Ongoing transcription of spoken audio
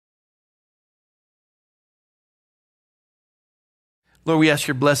Lord, we ask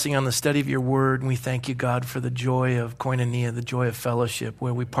your blessing on the study of your word, and we thank you, God, for the joy of koinonia, the joy of fellowship,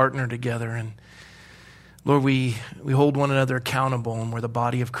 where we partner together. And Lord, we hold one another accountable, and we're the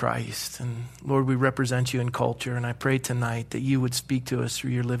body of Christ. And Lord, we represent you in culture, and I pray tonight that you would speak to us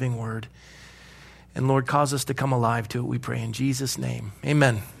through your living word. And Lord, cause us to come alive to it, we pray in Jesus' name.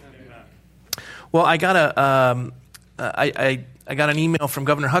 Amen. Well, I got I got an email from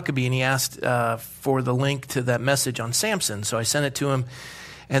Governor Huckabee, and he asked for the link to that message on Samson. So I sent it to him,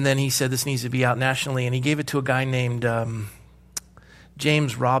 and then he said this needs to be out nationally, and he gave it to a guy named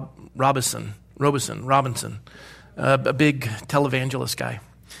James Robinson, a big televangelist guy.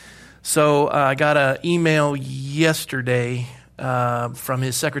 So I got an email yesterday from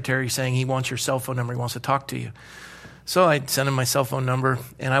his secretary saying he wants your cell phone number, he wants to talk to you. So I sent him my cell phone number,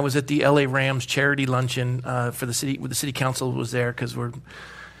 and I was at the LA Rams charity luncheon for the city. The city council was there because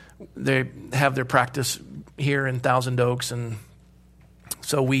they have their practice here in Thousand Oaks, and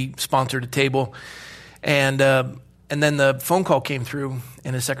so we sponsored a table. And then the phone call came through,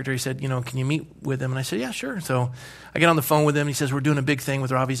 and his secretary said, can you meet with him? And I said, yeah, sure. So I get on the phone with him. He says, we're doing a big thing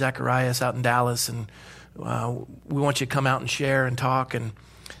with Ravi Zacharias out in Dallas, and we want you to come out and share and talk.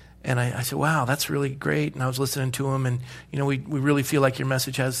 And I said, wow, that's really great. And I was listening to him, and, we really feel like your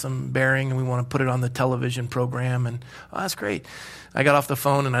message has some bearing, and we want to put it on the television program. And, that's great. I got off the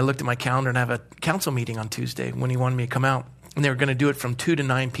phone, and I looked at my calendar, and I have a council meeting on Tuesday when he wanted me to come out. And they were going to do it from 2 to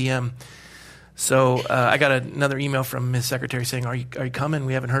 9 p.m. So I got another email from his secretary saying, are you coming?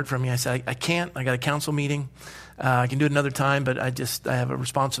 We haven't heard from you. I said, I can't. I got a council meeting. I can do it another time, but I have a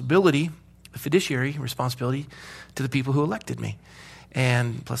responsibility, a fiduciary responsibility to the people who elected me.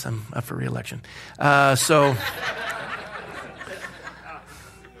 And plus I'm up for re-election. So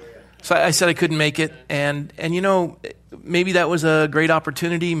I said I couldn't make it. And maybe that was a great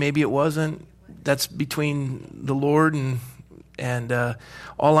opportunity. Maybe it wasn't. That's between the Lord and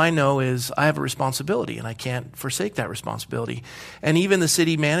all I know is I have a responsibility, and I can't forsake that responsibility. And even the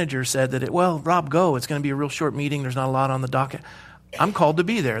city manager said that, Rob, go. It's going to be a real short meeting. There's not a lot on the docket. I'm called to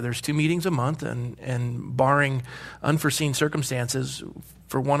be there. There's 2 meetings a month, and barring unforeseen circumstances,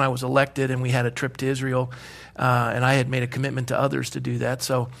 for one, I was elected, and we had a trip to Israel, and I had made a commitment to others to do that.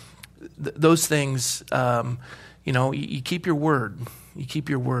 So those things, you keep your word. You keep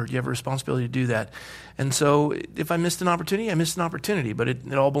your word. You have a responsibility to do that. And so if I missed an opportunity, I missed an opportunity, but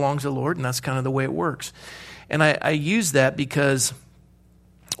it all belongs to the Lord, and that's kind of the way it works. And I use that because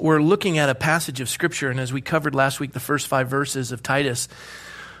we're looking at a passage of Scripture, and as we covered last week, the first 5 verses of Titus,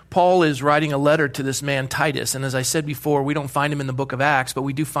 Paul is writing a letter to this man Titus. And as I said before, we don't find him in the book of Acts, but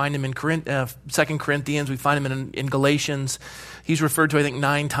we do find him in 2 Corinthians. We find him in Galatians. He's referred to, I think,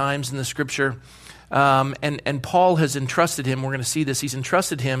 9 times in the Scripture. And Paul has entrusted him, we're going to see this, he's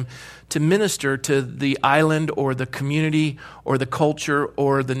entrusted him to minister to the island or the community or the culture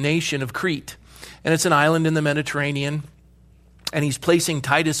or the nation of Crete. And it's an island in the Mediterranean. And he's placing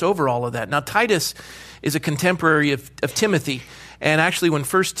Titus over all of that. Now, Titus is a contemporary of Timothy. And actually, when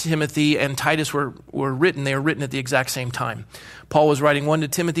 1 Timothy and Titus were written, they were written at the exact same time. Paul was writing one to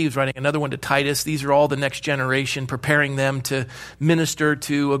Timothy, he was writing another one to Titus. These are all the next generation, preparing them to minister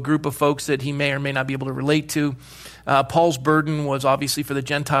to a group of folks that he may or may not be able to relate to. Paul's burden was obviously for the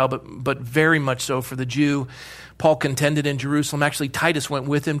Gentile, but very much so for the Jew. Paul contended in Jerusalem. Actually, Titus went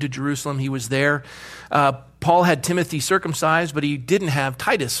with him to Jerusalem. He was there. Paul had Timothy circumcised, but he didn't have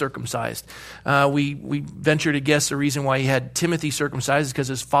Titus circumcised. We venture to guess the reason why he had Timothy circumcised is because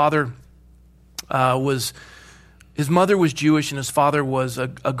his mother was Jewish, and his father was a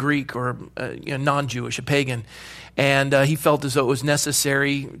Greek or non-Jewish, a pagan. And he felt as though it was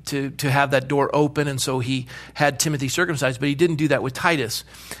necessary to have that door open, and so he had Timothy circumcised, but he didn't do that with Titus.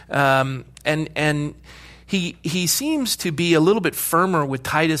 And he seems to be a little bit firmer with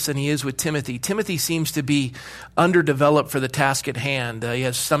Titus than he is with Timothy. Timothy seems to be underdeveloped for the task at hand. He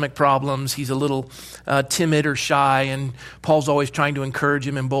has stomach problems. He's a little timid or shy, and Paul's always trying to encourage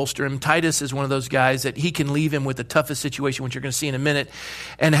him and bolster him. Titus is one of those guys that he can leave him with the toughest situation, which you're going to see in a minute,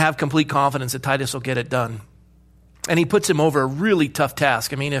 and have complete confidence that Titus will get it done. And he puts him over a really tough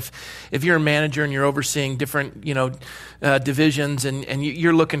task. I mean, if you're a manager and you're overseeing different, divisions and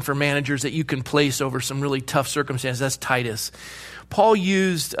you're looking for managers that you can place over some really tough circumstances, that's Titus. Paul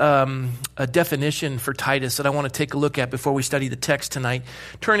used a definition for Titus that I want to take a look at before we study the text tonight.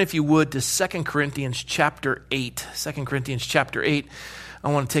 Turn, if you would, to 2 Corinthians chapter 8. 2 Corinthians chapter 8.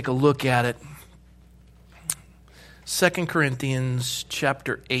 I want to take a look at it. 2 Corinthians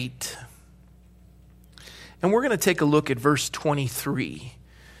chapter 8. And we're going to take a look at verse 23,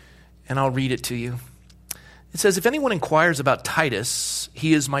 and I'll read it to you. It says, if anyone inquires about Titus,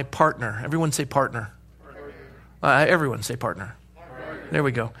 he is my partner. Everyone say partner. Everyone say partner. There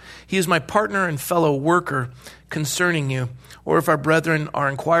we go. He is my partner and fellow worker concerning you. Or if our brethren are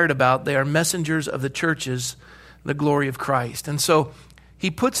inquired about, they are messengers of the churches, the glory of Christ. And so he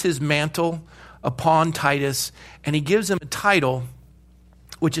puts his mantle upon Titus, and he gives him a title,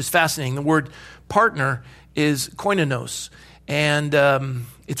 which is fascinating. The word partner is koinonos. And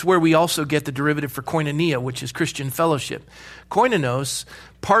it's where we also get the derivative for koinonia, which is Christian fellowship. Koinonos,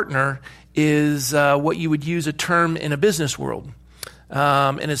 partner, is what you would use a term in a business world.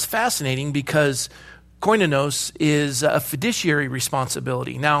 And it's fascinating because koinonos is a fiduciary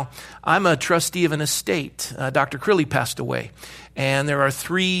responsibility. Now, I'm a trustee of an estate. Dr. Crilly passed away. And there are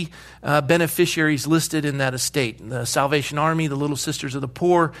 3 beneficiaries listed in that estate: the Salvation Army, the Little Sisters of the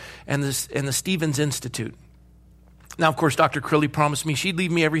Poor, and the Stevens Institute. Now, of course, Dr. Crilly promised me she'd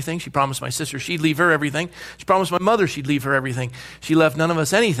leave me everything. She promised my sister she'd leave her everything. She promised my mother she'd leave her everything. She left none of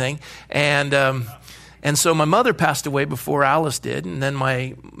us anything. And so my mother passed away before Alice did, and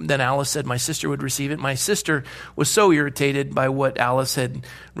then Alice said my sister would receive it. My sister was so irritated by what Alice had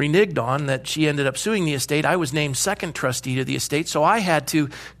reneged on that she ended up suing the estate. I was named second trustee to the estate, so I had to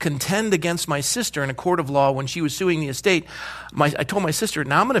contend against my sister in a court of law when she was suing the estate. I told my sister,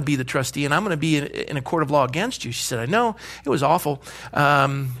 now I'm going to be the trustee, and I'm going to be in a court of law against you. She said, I know. It was awful.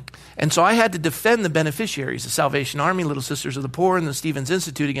 And so I had to defend the beneficiaries, the Salvation Army, Little Sisters of the Poor, and the Stevens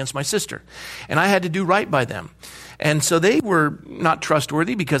Institute against my sister. And I had to do right by them. And so they were not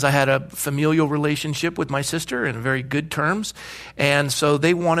trustworthy because I had a familial relationship with my sister in very good terms. And so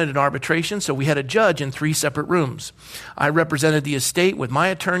they wanted an arbitration. So we had a judge in 3 separate rooms. I represented the estate with my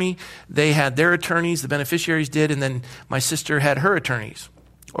attorney. They had their attorneys, the beneficiaries did, and then my sister had her attorney.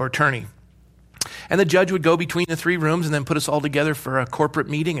 And the judge would go between the 3 rooms and then put us all together for a corporate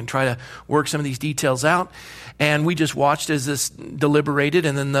meeting and try to work some of these details out. And we just watched as this deliberated,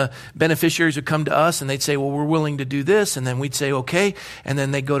 and then the beneficiaries would come to us and they'd say, well, we're willing to do this. And then we'd say, okay. And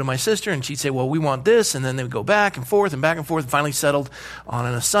then they'd go to my sister and she'd say, well, we want this. And then they would go back and forth and finally settled on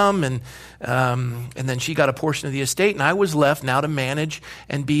a sum. And then she got a portion of the estate, and I was left now to manage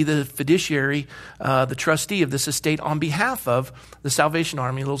and be the fiduciary, the trustee of this estate on behalf of the Salvation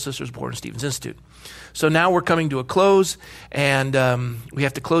Army, Little Sisters of the Poor, and Stevens Institute. So now we're coming to a close, and we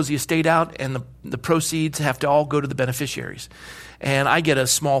have to close the estate out, and the proceeds have to all go to the beneficiaries. And I get a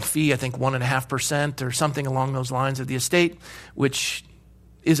small fee, I think 1.5% or something along those lines of the estate, which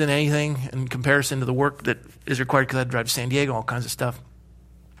isn't anything in comparison to the work that is required because I drive to San Diego, all kinds of stuff.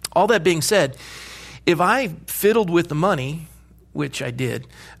 All that being said, if I fiddled with the money, which I did,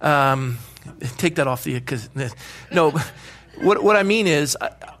 take that off no, what I mean is,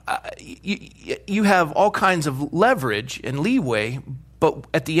 you have all kinds of leverage and leeway, but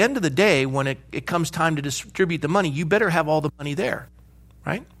at the end of the day, when it comes time to distribute the money, you better have all the money there,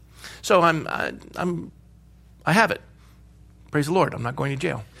 right? So I have it. Praise the Lord. I'm not going to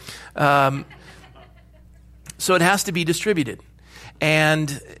jail. So it has to be distributed.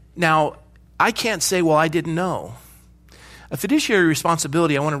 And now I can't say, well, I didn't know. A fiduciary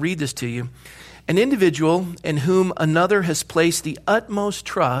responsibility, I want to read this to you. An individual in whom another has placed the utmost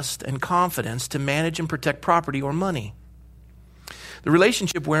trust and confidence to manage and protect property or money. The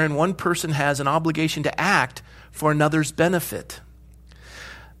relationship wherein one person has an obligation to act for another's benefit.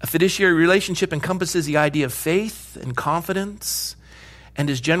 A fiduciary relationship encompasses the idea of faith and confidence and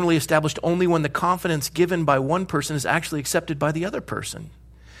is generally established only when the confidence given by one person is actually accepted by the other person.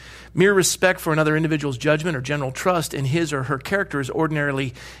 Mere respect for another individual's judgment or general trust in his or her character is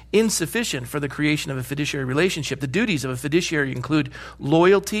ordinarily insufficient for the creation of a fiduciary relationship. The duties of a fiduciary include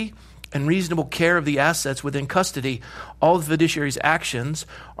loyalty and reasonable care of the assets within custody. All the fiduciary's actions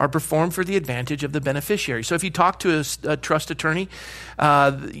are performed for the advantage of the beneficiary. So if you talk to a trust attorney,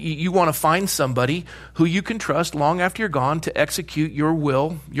 you want to find somebody who you can trust long after you're gone to execute your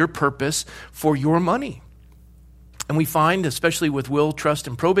will, your purpose for your money. And we find, especially with will, trust,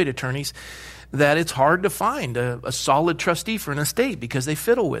 and probate attorneys, that it's hard to find a solid trustee for an estate because they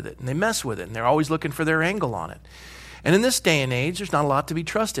fiddle with it and they mess with it and they're always looking for their angle on it. And in this day and age, there's not a lot to be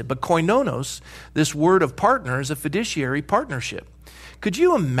trusted. But koinonos, this word of partner, is a fiduciary partnership. Could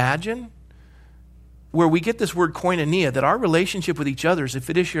you imagine where we get this word koinonia, that our relationship with each other is a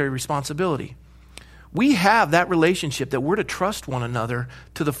fiduciary responsibility? We have that relationship that we're to trust one another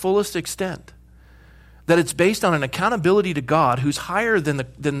to the fullest extent. That it's based on an accountability to God who's higher than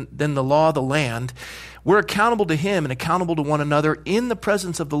the law of the land. We're accountable to Him and accountable to one another in the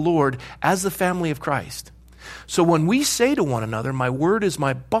presence of the Lord as the family of Christ. So when we say to one another, my word is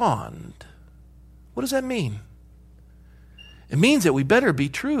my bond, what does that mean? It means that we better be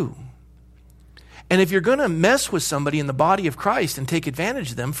true. And if you're going to mess with somebody in the body of Christ and take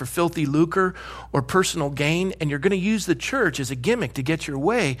advantage of them for filthy lucre or personal gain, and you're going to use the church as a gimmick to get your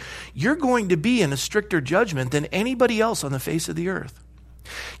way, you're going to be in a stricter judgment than anybody else on the face of the earth.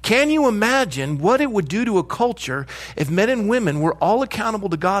 Can you imagine what it would do to a culture if men and women were all accountable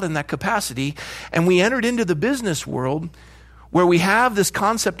to God in that capacity, and we entered into the business world where we have this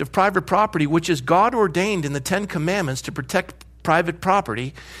concept of private property, which is God ordained in the 10 Commandments to protect private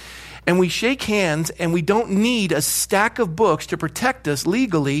property, and we shake hands and we don't need a stack of books to protect us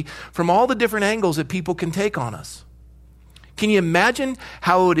legally from all the different angles that people can take on us? Can you imagine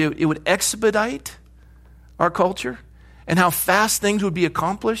how it would expedite our culture and how fast things would be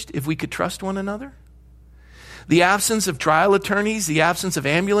accomplished if we could trust one another? The absence of trial attorneys, the absence of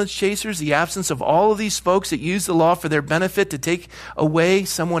ambulance chasers, the absence of all of these folks that use the law for their benefit to take away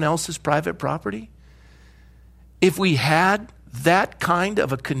someone else's private property. If we had that kind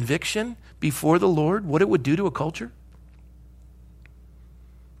of a conviction before the Lord, what it would do to a culture?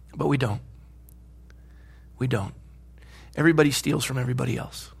 But we don't. We don't. Everybody steals from everybody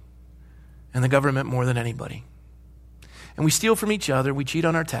else, and the government more than anybody. And we steal from each other, we cheat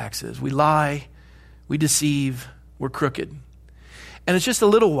on our taxes, we lie, we deceive, we're crooked. And it's just a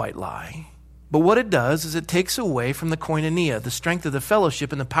little white lie. But what it does is it takes away from the koinonia, the strength of the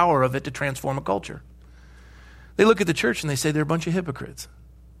fellowship and the power of it to transform a culture. They look at the church and they say they're a bunch of hypocrites.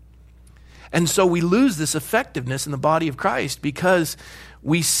 And so we lose this effectiveness in the body of Christ because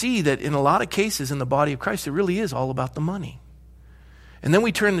we see that in a lot of cases in the body of Christ, it really is all about the money. And then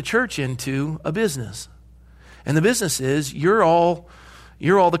we turn the church into a business. And the business is you're all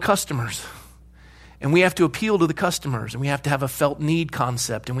the customers. And we have to appeal to the customers, and we have to have a felt need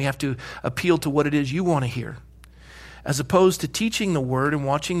concept, and we have to appeal to what it is you want to hear. As opposed to teaching the word and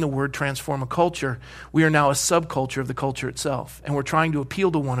watching the word transform a culture, we are now a subculture of the culture itself, and we're trying to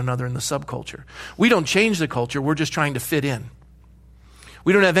appeal to one another in the subculture. We don't change the culture, we're just trying to fit in.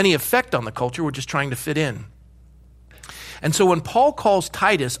 We don't have any effect on the culture, we're just trying to fit in. And so when Paul calls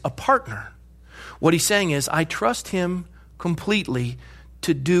Titus a partner, what he's saying is, I trust him completely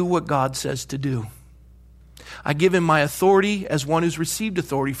to do what God says to do. I give him my authority as one who's received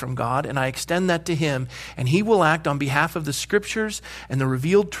authority from God, and I extend that to him, and he will act on behalf of the scriptures and the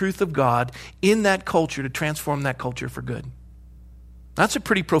revealed truth of God in that culture to transform that culture for good. That's a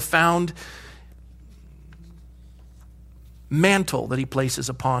pretty profound mantle that he places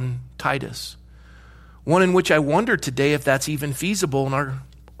upon Titus. One in which I wonder today if that's even feasible in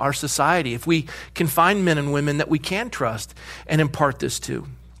our society, if we can find men and women that we can trust and impart this to.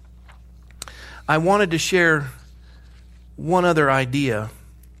 I wanted to share one other idea.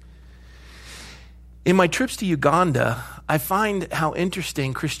 In my trips to Uganda, I find how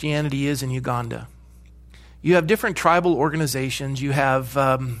interesting Christianity is in Uganda. You have different tribal organizations. You have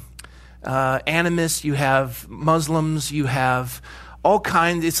animists, you have Muslims, you have all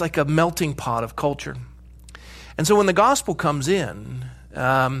kinds. It's like a melting pot of culture. And so when the gospel comes in,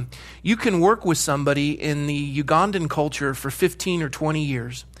 you can work with somebody in the Ugandan culture for 15 or 20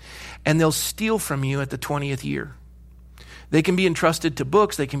 years, and they'll steal from you at the 20th year. They can be entrusted to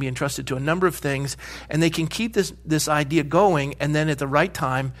books, they can be entrusted to a number of things, and they can keep this idea going, and then at the right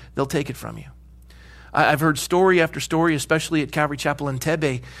time, they'll take it from you. I've heard story after story, especially at Calvary Chapel in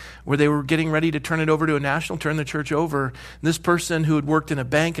Tebe, where they were getting ready to turn it over to a national, turn the church over. This person who had worked in a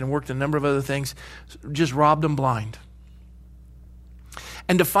bank and worked in a number of other things just robbed them blind.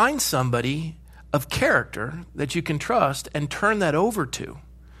 And to find somebody of character that you can trust and turn that over to,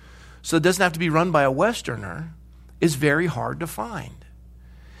 so it doesn't have to be run by a Westerner, is very hard to find.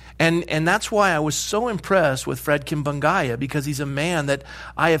 And that's why I was so impressed with Fred Kimbangaya, because he's a man that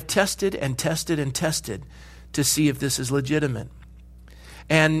I have tested and tested and tested to see if this is legitimate.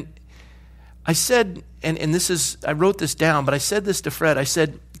 And I said, and this is, I wrote this down, but I said this to Fred. I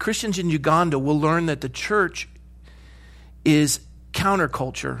said, Christians in Uganda will learn that the church is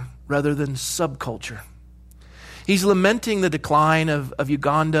counterculture rather than subculture. He's lamenting the decline of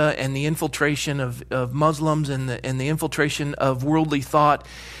Uganda and the infiltration of Muslims and the infiltration of worldly thought.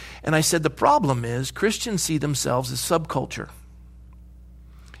 And I said, the problem is Christians see themselves as subculture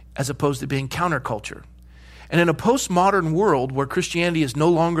as opposed to being counterculture. And in a postmodern world where Christianity is no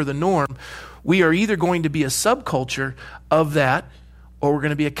longer the norm, we are either going to be a subculture of that or we're going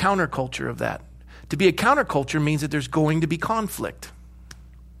to be a counterculture of that. To be a counterculture means that there's going to be conflict.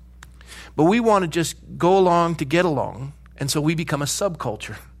 But we want to just go along to get along, and so we become a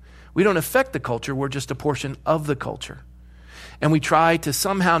subculture. We don't affect the culture, we're just a portion of the culture. And we try to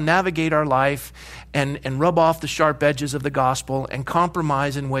somehow navigate our life and rub off the sharp edges of the gospel and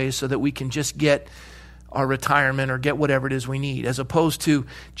compromise in ways so that we can just get our retirement or get whatever it is we need, as opposed to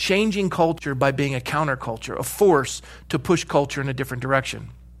changing culture by being a counterculture, a force to push culture in a different direction.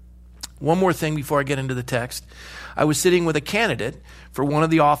 One more thing before I get into the text. I was sitting with a candidate for one of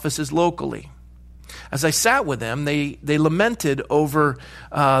the offices locally. As I sat with them, they lamented over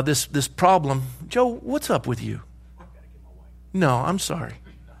this problem. Joe, what's up with you? No, I'm sorry.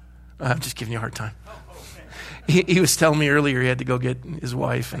 I'm just giving you a hard time. He was telling me earlier he had to go get his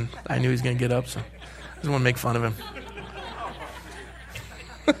wife, and I knew he was going to get up, so I just want to make fun of him.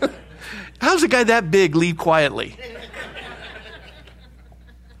 How's a guy that big leave quietly?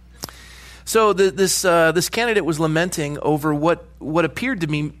 So this candidate was lamenting over what appeared to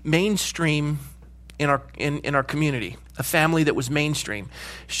me mainstream in our community, a family that was mainstream.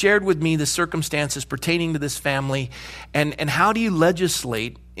 Shared with me the circumstances pertaining to this family, and how do you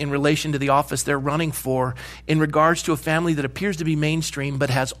legislate in relation to the office they're running for in regards to a family that appears to be mainstream but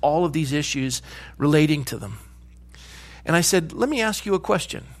has all of these issues relating to them. And I said, let me ask you a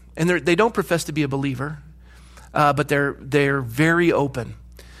question. And they don't profess to be a believer, but they're very open.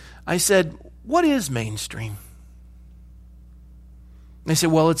 I said, what is mainstream? They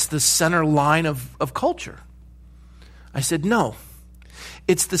said, well, it's the center line of culture. I said, no.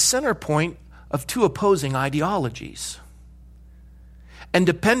 It's the center point of two opposing ideologies. And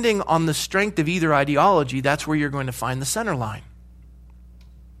depending on the strength of either ideology, that's where you're going to find the center line.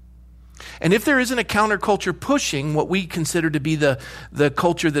 And if there isn't a counterculture pushing what we consider to be the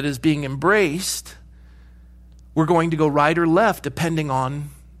culture that is being embraced, we're going to go right or left depending on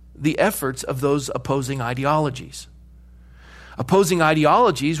the efforts of those opposing ideologies. Opposing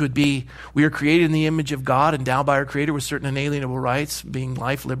ideologies would be, we are created in the image of God, endowed by our Creator with certain inalienable rights, being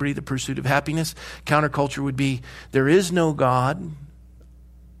life, liberty, the pursuit of happiness. Counterculture would be, there is no God.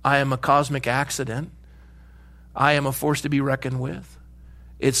 I am a cosmic accident. I am a force to be reckoned with.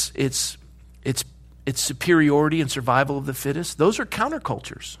 It's superiority and survival of the fittest. Those are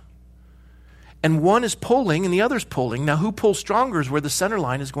countercultures. And one is pulling and the other's pulling. Now, who pulls stronger is where the center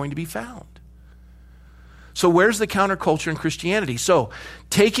line is going to be found. So where's the counterculture in Christianity? So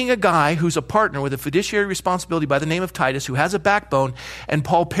taking a guy who's a partner with a fiduciary responsibility by the name of Titus, who has a backbone, and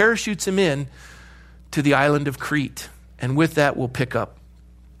Paul parachutes him in to the island of Crete. And with that, we'll pick up.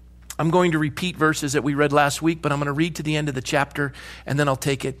 I'm going to repeat verses that we read last week, but I'm going to read to the end of the chapter, and then I'll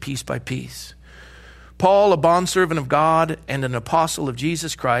take it piece by piece. Paul, a bondservant of God and an apostle of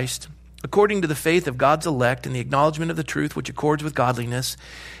Jesus Christ, according to the faith of God's elect and the acknowledgement of the truth which accords with godliness,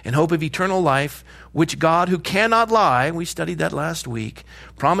 in hope of eternal life, which God, who cannot lie, we studied that last week,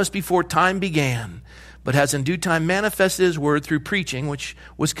 promised before time began, but has in due time manifested his word through preaching, which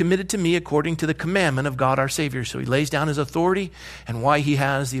was committed to me according to the commandment of God our Savior. So he lays down his authority and why he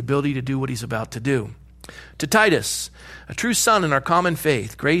has the ability to do what he's about to do. To Titus, a true son in our common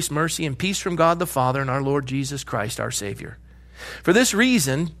faith, grace, mercy, and peace from God the Father and our Lord Jesus Christ our Savior. For this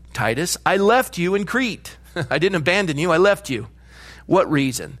reason, Titus, I left you in Crete. I didn't abandon you, I left you. What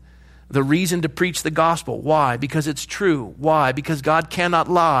reason? The reason to preach the gospel. Why? Because it's true. Why? Because God cannot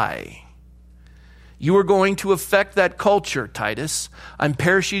lie. You are going to affect that culture, Titus. I'm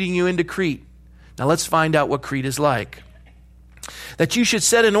parachuting you into Crete. Now let's find out what Crete is like. That you should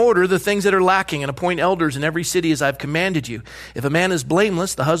set in order the things that are lacking and appoint elders in every city as I've commanded you. If a man is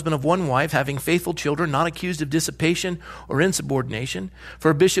blameless, the husband of one wife, having faithful children, not accused of dissipation or insubordination. For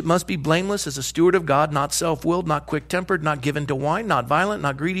a bishop must be blameless as a steward of God, not self-willed, not quick-tempered, not given to wine, not violent,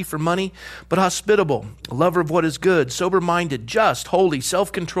 not greedy for money, but hospitable, a lover of what is good, sober-minded, just, holy,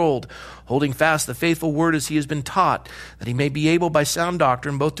 self-controlled, holding fast the faithful word as he has been taught, that he may be able by sound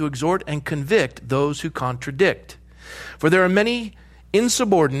doctrine both to exhort and convict those who contradict. For there are many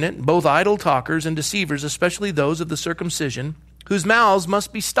insubordinate, both idle talkers and deceivers, especially those of the circumcision, whose mouths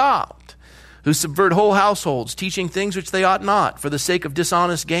must be stopped, who subvert whole households, teaching things which they ought not, for the sake of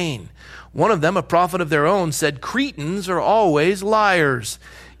dishonest gain. One of them, a prophet of their own, said, Cretans are always liars,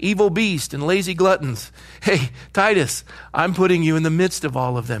 evil beasts, and lazy gluttons. Hey, Titus, I'm putting you in the midst of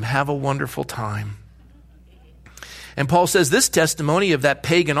all of them. Have a wonderful time. And Paul says this testimony of that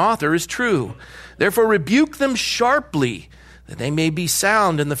pagan author is true. Therefore rebuke them sharply, that they may be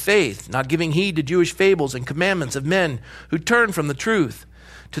sound in the faith, not giving heed to Jewish fables and commandments of men who turn from the truth.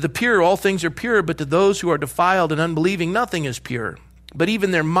 To the pure all things are pure, but to those who are defiled and unbelieving nothing is pure. But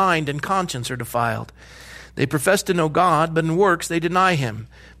even their mind and conscience are defiled. They profess to know God, but in works they deny him,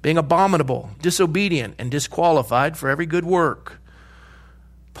 being abominable, disobedient, and disqualified for every good work.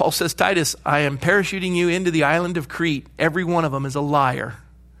 Paul says, Titus, I am parachuting you into the island of Crete. Every one of them is a liar.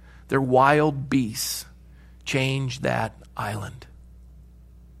 They're wild beasts. Change that island.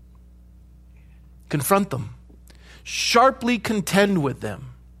 Confront them. Sharply contend with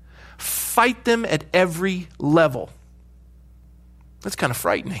them. Fight them at every level. That's kind of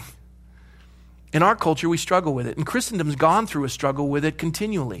frightening. In our culture, we struggle with it. And Christendom's gone through a struggle with it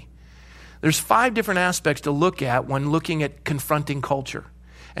continually. There's 5 different aspects to look at when looking at confronting culture.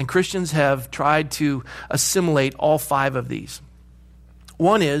 And Christians have tried to assimilate all 5 of these.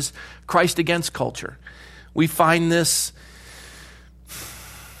 One is Christ against culture. We find this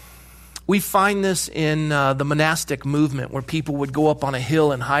in the monastic movement, where people would go up on a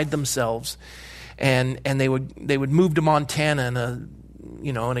hill and hide themselves, and they would move to Montana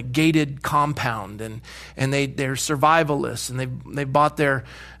in a gated compound, and they're survivalists, and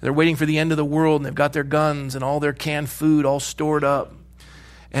they're waiting for the end of the world, and they've got their guns and all their canned food all stored up.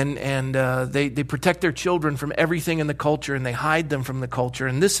 And they protect their children from everything in the culture, and they hide them from the culture.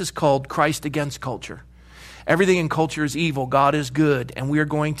 And this is called Christ against culture. Everything in culture is evil. God is good. And we are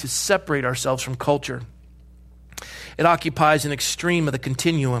going to separate ourselves from culture. It occupies an extreme of the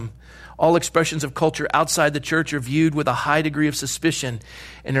continuum. All expressions of culture outside the church are viewed with a high degree of suspicion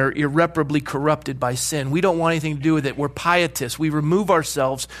and are irreparably corrupted by sin. We don't want anything to do with it. We're pietists. We remove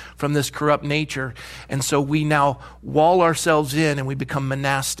ourselves from this corrupt nature, and so we now wall ourselves in and we become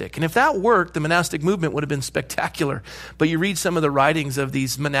monastic. And if that worked, the monastic movement would have been spectacular. But you read some of the writings of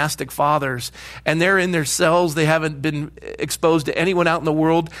these monastic fathers, and they're in their cells. They haven't been exposed to anyone out in the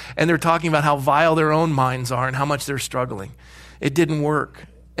world, and they're talking about how vile their own minds are and how much they're struggling. It didn't work.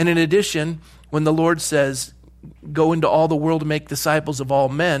 And in addition, when the Lord says, go into all the world to make disciples of all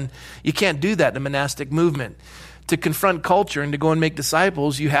men, you can't do that in a monastic movement. To confront culture and to go and make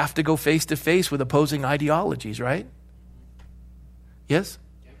disciples, you have to go face to face with opposing ideologies, right? Yes?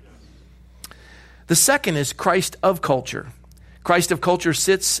 The second is Christ of culture. Christ of culture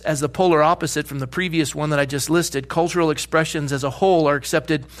sits as the polar opposite from the previous one that I just listed. Cultural expressions as a whole are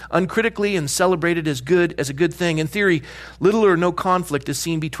accepted uncritically and celebrated as a good thing. In theory, little or no conflict is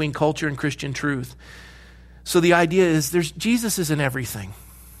seen between culture and Christian truth. So the idea is Jesus is in everything.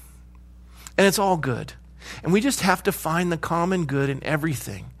 And it's all good. And we just have to find the common good in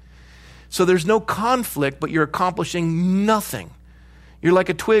everything. So there's no conflict, but you're accomplishing nothing. You're like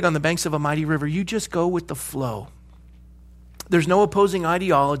a twig on the banks of a mighty river. You just go with the flow. There's no opposing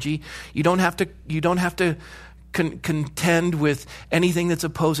ideology. You don't have to contend with anything that's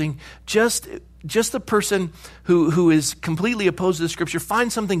opposing. Just the person who is completely opposed to the Scripture,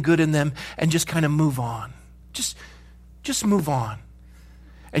 find something good in them and just kind of move on. Just move on.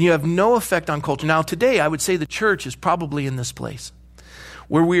 And you have no effect on culture. Now, today, I would say the church is probably in this place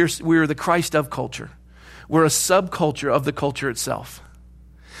where we are the Christ of culture. We're a subculture of the culture itself.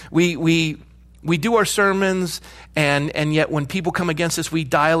 We do our sermons, and yet when people come against us, we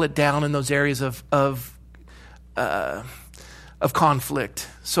dial it down in those areas of conflict,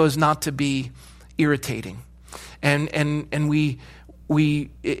 so as not to be irritating. And we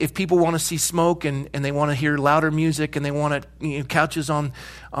if people want to see smoke and they want to hear louder music and they want couches on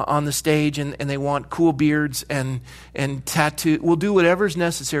the stage and they want cool beards and tattoo, we'll do whatever's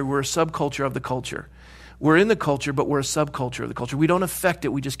necessary. We're a subculture of the culture. We're in the culture, but we're a subculture of the culture. We don't affect it.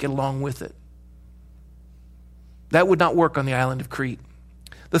 We just get along with it. That would not work on the island of Crete.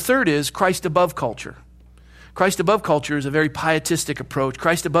 The third is Christ above culture. Christ above culture is a very pietistic approach.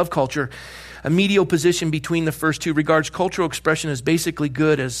 Christ above culture, a medial position between the first two, regards cultural expression as basically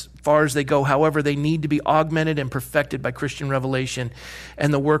good as far as they go. However, they need to be augmented and perfected by Christian revelation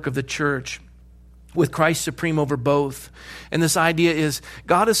and the work of the church, with Christ supreme over both. And this idea is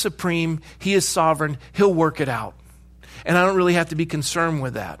God is supreme, He is sovereign, He'll work it out. And I don't really have to be concerned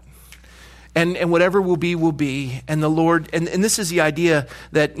with that. And whatever will be. And the Lord, and this is the idea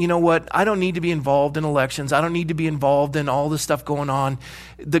that, you know what, I don't need to be involved in elections. I don't need to be involved in all this stuff going on.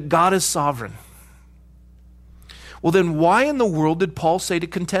 That God is sovereign. Well, then why in the world did Paul say to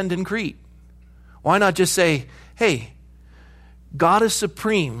contend in Crete? Why not just say, hey, God is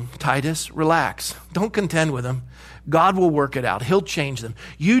supreme, Titus, relax. Don't contend with him. God will work it out. He'll change them.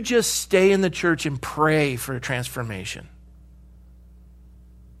 You just stay in the church and pray for a transformation.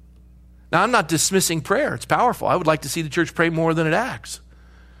 Now, I'm not dismissing prayer. It's powerful. I would like to see the church pray more than it acts.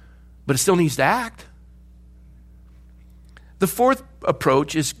 But it still needs to act. The fourth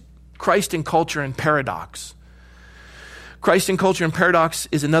approach is Christ in culture and paradox. Christ in culture and paradox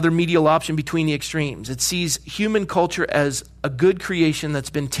is another medial option between the extremes. It sees human culture as a good creation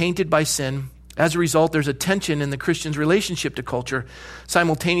that's been tainted by sin. As a result, there's a tension in the Christian's relationship to culture,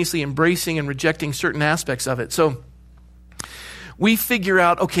 simultaneously embracing and rejecting certain aspects of it. So, we figure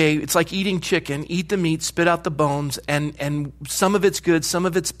out, okay, it's like eating chicken, eat the meat, spit out the bones, and some of it's good, some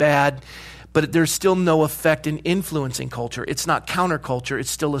of it's bad, but there's still no effect in influencing culture. It's not counterculture,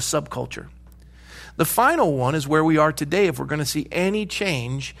 it's still a subculture. The final one is where we are today if we're going to see any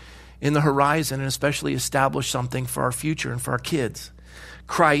change in the horizon and especially establish something for our future and for our kids.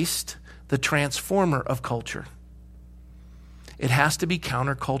 Christ, the transformer of culture. It has to be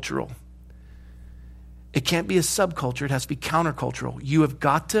countercultural. It can't be a subculture. It has to be countercultural. You have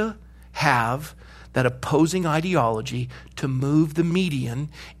got to have that opposing ideology to move the median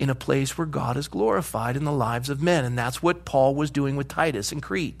in a place where God is glorified in the lives of men. And that's what Paul was doing with Titus in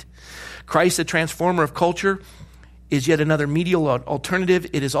Crete. Christ, the transformer of culture, is yet another medial alternative.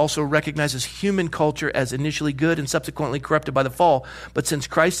 It is also recognized as human culture as initially good and subsequently corrupted by the fall. But since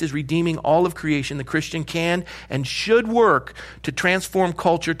Christ is redeeming all of creation, the Christian can and should work to transform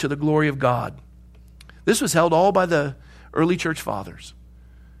culture to the glory of God. This was held all by the early church fathers.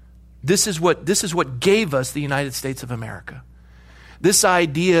 This is what gave us the United States of America. This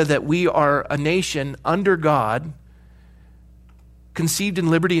idea that we are a nation under God, conceived in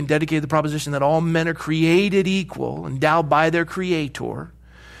liberty and dedicated to the proposition that all men are created equal, endowed by their Creator.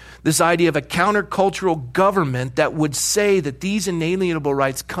 This idea of a countercultural government that would say that these inalienable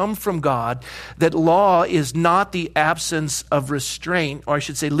rights come from God, that law is not the absence of restraint, or I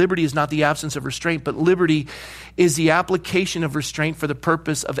should say liberty is not the absence of restraint, but liberty is the application of restraint for the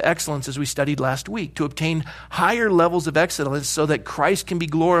purpose of excellence, as we studied last week, to obtain higher levels of excellence so that Christ can be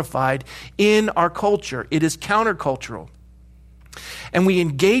glorified in our culture. It is countercultural. And we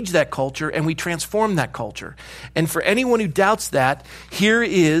engage that culture and we transform that culture. And for anyone who doubts that, here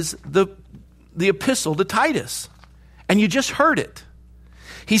is the epistle to Titus. And you just heard it.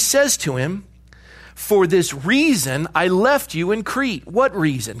 He says to him, "For this reason I left you in Crete." What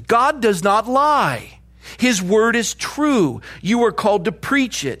reason? God does not lie. His word is true. You are called to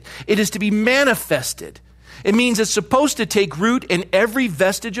preach it. It is to be manifested. It means it's supposed to take root in every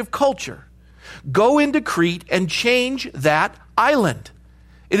vestige of culture. Go into Crete and change that island.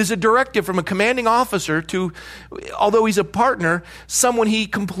 It is a directive from a commanding officer to, although he's a partner, someone he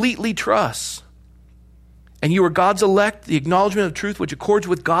completely trusts. And you are God's elect, the acknowledgement of truth which accords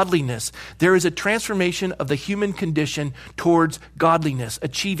with godliness. There is a transformation of the human condition towards godliness,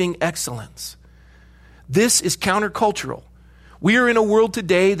 achieving excellence. This is countercultural. We are in a world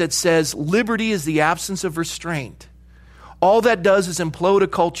today that says liberty is the absence of restraint. All that does is implode a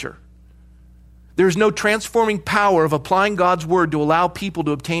culture. There's no transforming power of applying God's word to allow people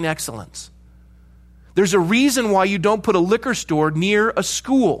to obtain excellence. There's a reason why you don't put a liquor store near a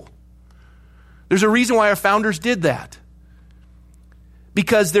school. There's a reason why our founders did that.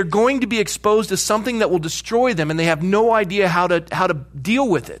 Because they're going to be exposed to something that will destroy them and they have no idea how to deal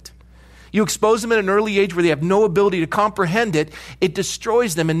with it. You expose them at an early age where they have no ability to comprehend it, it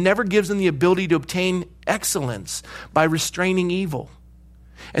destroys them and never gives them the ability to obtain excellence by restraining evil.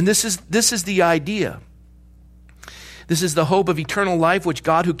 And this is the idea. This is the hope of eternal life, which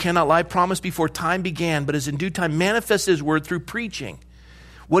God, who cannot lie, promised before time began, but has in due time manifested his word through preaching.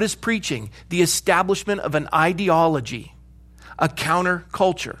 What is preaching? The establishment of an ideology, a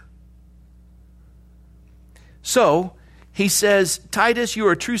counterculture. So, he says, Titus, you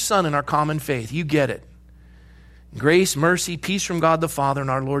are a true son in our common faith. You get it. Grace, mercy, peace from God the Father and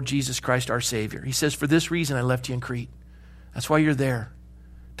our Lord Jesus Christ, our Savior. He says, for this reason I left you in Crete. That's why you're there.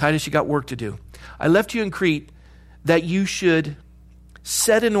 Titus, you got work to do. I left you in Crete that you should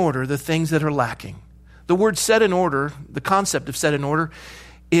set in order the things that are lacking. The word set in order, the concept of set in order,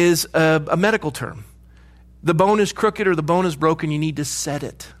 is a medical term. The bone is crooked or the bone is broken, you need to set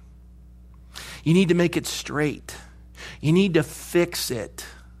it. You need to make it straight. You need to fix it.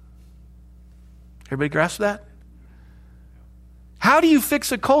 Everybody grasp that? How do you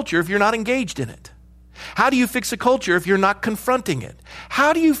fix a culture if you're not engaged in it? How do you fix a culture if you're not confronting it?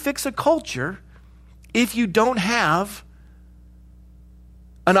 How do you fix a culture if you don't have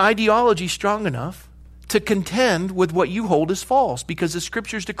an ideology strong enough to contend with what you hold as false? Because the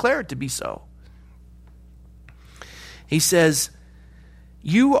scriptures declare it to be so. He says,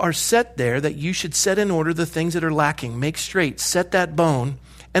 you are set there that you should set in order the things that are lacking, make straight, set that bone,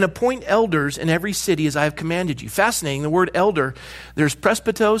 and appoint elders in every city as I have commanded you. Fascinating, the word elder, there's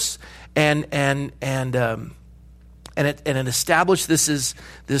presbytos, and it established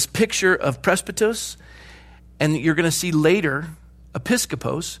this picture of presbytos, and you're going to see later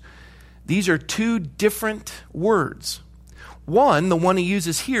episkopos. These are two different words. One, the one he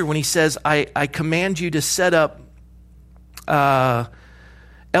uses here when he says, I command you to set up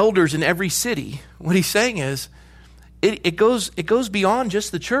elders in every city. What he's saying is, it goes beyond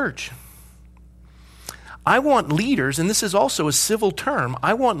just the church. I want leaders, and this is also a civil term,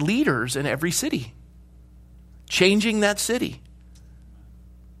 I want leaders in every city, changing that city.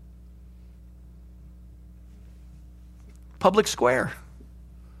 Public square.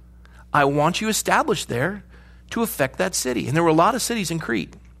 I want you established there to affect that city. And there were a lot of cities in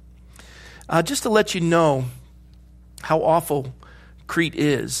Crete. Just to let you know how awful Crete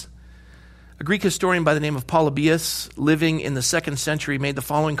is, a Greek historian by the name of Polybius, living in the 2nd century, made the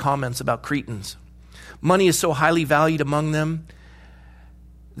following comments about Cretans. Money is so highly valued among them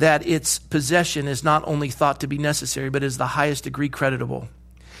that its possession is not only thought to be necessary, but is the highest degree creditable.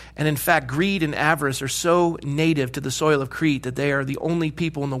 And in fact, greed and avarice are so native to the soil of Crete that they are the only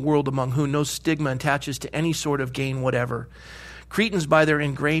people in the world among whom no stigma attaches to any sort of gain whatever. Cretans, by their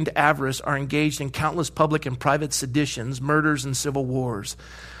ingrained avarice, are engaged in countless public and private seditions, murders, and civil wars.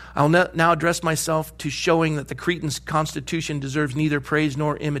 I'll now address myself to showing that the Cretan constitution deserves neither praise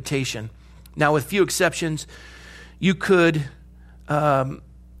nor imitation. Now, with few exceptions, you could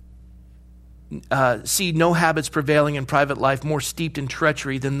see no habits prevailing in private life more steeped in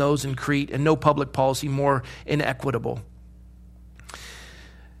treachery than those in Crete, and no public policy more inequitable.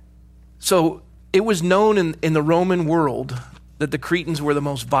 So it was known in the Roman world that the Cretans were the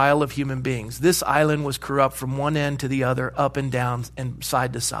most vile of human beings. This island was corrupt from one end to the other, up and down and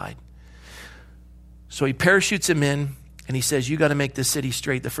side to side. So he parachutes him in and he says, you got to make this city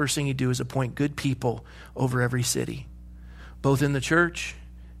straight. The first thing you do is appoint good people over every city, both in the church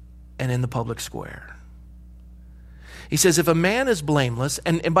and in the public square. He says, if a man is blameless,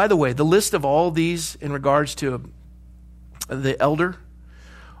 and by the way, the list of all these in regards to the elder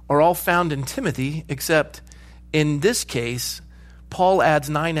are all found in Timothy, except in this case, Paul adds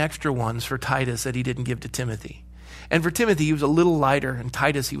 9 extra ones for Titus that he didn't give to Timothy. And for Timothy, he was a little lighter, and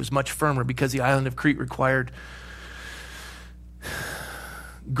Titus, he was much firmer because the island of Crete required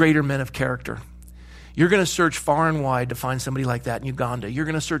greater men of character. You're going to search far and wide to find somebody like that in Uganda. You're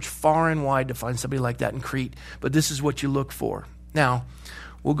going to search far and wide to find somebody like that in Crete. But this is what you look for. Now,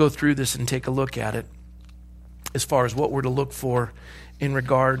 we'll go through this and take a look at it as far as what we're to look for in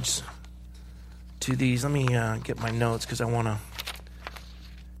regards to these. Let me get my notes because I want to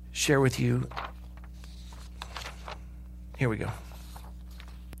share with you. Here we go.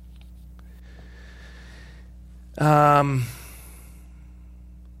 Commanding,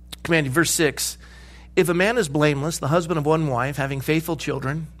 verse 6. If a man is blameless, the husband of one wife, having faithful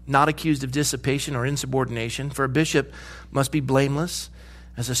children, not accused of dissipation or insubordination, for a bishop must be blameless,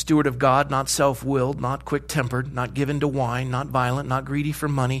 as a steward of God, not self-willed, not quick-tempered, not given to wine, not violent, not greedy for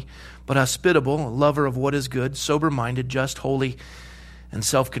money, but hospitable, a lover of what is good, sober-minded, just, holy, and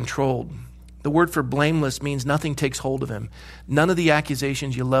self-controlled. The word for blameless means nothing takes hold of him. None of the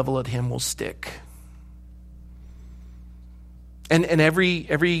accusations you level at him will stick. And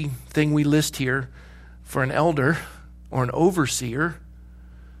everything we list here for an elder or an overseer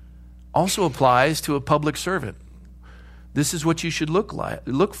also applies to a public servant. This is what you should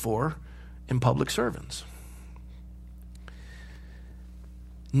look for in public servants.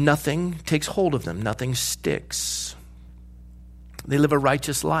 Nothing takes hold of them. Nothing sticks. They live a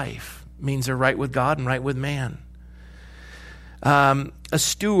righteous life. It means they're right with God and right with man. A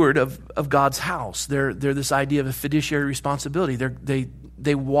steward of God's house. They're this idea of a fiduciary responsibility.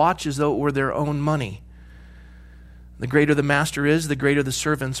 They watch as though it were their own money. The greater the master is, the greater the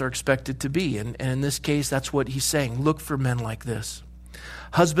servants are expected to be. And in this case, that's what he's saying. Look for men like this.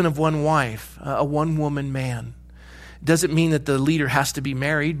 Husband of one wife, a one-woman man. Doesn't mean that the leader has to be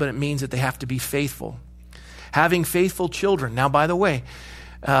married, but it means that they have to be faithful. Having faithful children. Now, by the way,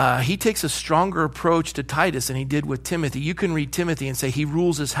 he takes a stronger approach to Titus than he did with Timothy. You can read Timothy and say he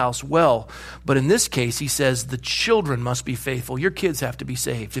rules his house well. But in this case, he says the children must be faithful. Your kids have to be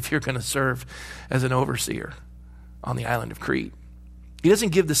saved if you're going to serve as an overseer on the island of Crete. He doesn't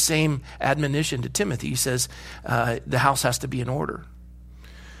give the same admonition to Timothy. He says the house has to be in order.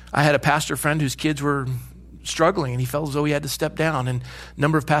 I had a pastor friend whose kids were struggling, and he felt as though he had to step down. And a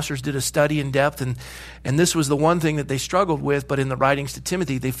number of pastors did a study in depth, and this was the one thing that they struggled with. But in the writings to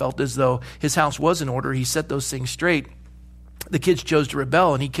Timothy, they felt as though his house was in order. He set those things straight. The kids chose to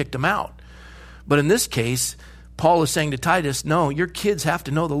rebel, and he kicked them out. But in this case, Paul is saying to Titus, no, your kids have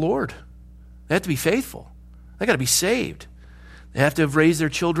to know the Lord. They have to be faithful. They got to be saved. They have to have raised their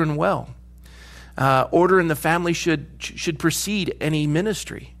children well. Order in the family should precede any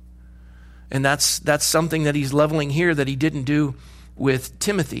ministry. And that's something that he's leveling here that he didn't do with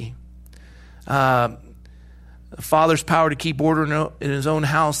Timothy. The father's power to keep order in his own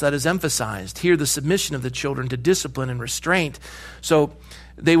house, that is emphasized. Here, the submission of the children to discipline and restraint. So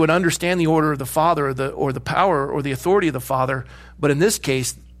they would understand the order of the father or the power or the authority of the father. But in this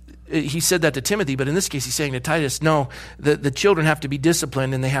case, he said that to Timothy, but in this case he's saying to Titus, no, the children have to be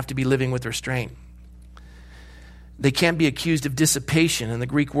disciplined and they have to be living with restraint. They can't be accused of dissipation, and the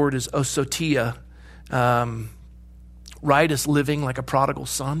Greek word is osotia. Riotous living like a prodigal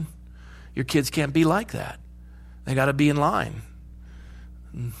son. Your kids can't be like that. They got to be in line.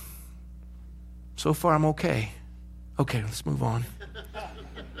 So far, I'm okay. Okay, let's move on.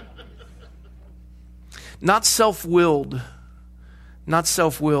 Not self-willed. Not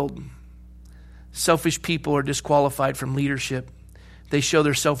self-willed. Selfish people are disqualified from leadership. They show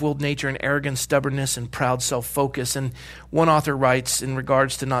their self-willed nature in arrogance, stubbornness, and proud self-focus. And one author writes in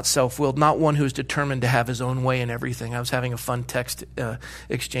regards to not self-willed, not one who is determined to have his own way in everything. I was having a fun text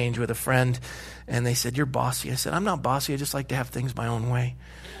exchange with a friend, and they said, "You're bossy." I said, "I'm not bossy. I just like to have things my own way."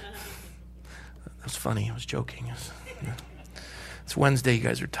 That was funny. I was joking. It's Wednesday. You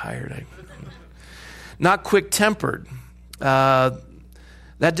guys are tired. Not quick-tempered. That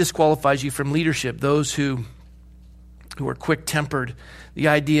disqualifies you from leadership. Those who are quick-tempered. The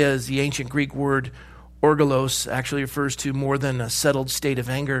idea is the ancient Greek word orgelos actually refers to more than a settled state of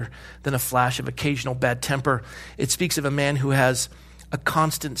anger than a flash of occasional bad temper. It speaks of a man who has a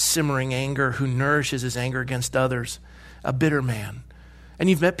constant simmering anger, who nourishes his anger against others, a bitter man. And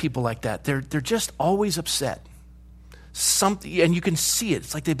you've met people like that. They're just always upset. Something, and you can see it.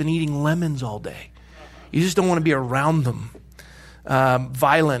 It's like they've been eating lemons all day. You just don't want to be around them.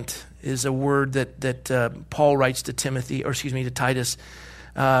 Violent is a word that Paul writes to to Titus.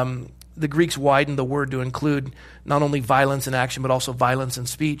 The Greeks widened the word to include not only violence in action, but also violence in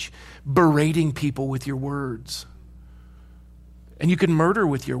speech, berating people with your words. And you can murder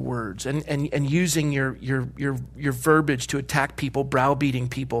with your words and using your verbiage to attack people, browbeating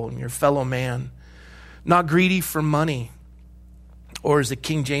people and your fellow man. Not greedy for money, or as the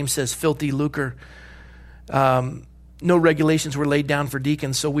King James says, filthy lucre. No regulations were laid down for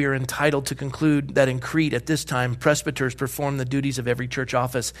deacons, so we are entitled to conclude that in Crete at this time, presbyters perform the duties of every church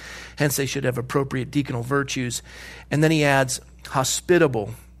office. Hence, they should have appropriate deaconal virtues. And then he adds,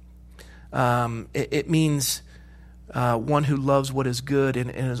 hospitable. It means one who loves what is good and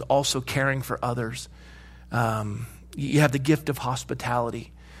is also caring for others. You have the gift of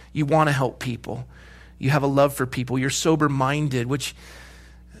hospitality. You want to help people. You have a love for people. You're sober-minded, which...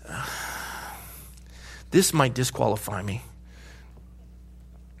 this might disqualify me.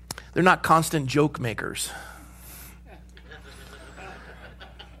 They're not constant joke makers.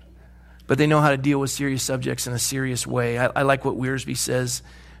 But they know how to deal with serious subjects in a serious way. I like what Wiersbe says.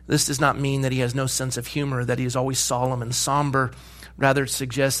 This does not mean that he has no sense of humor, that he is always solemn and somber. Rather, it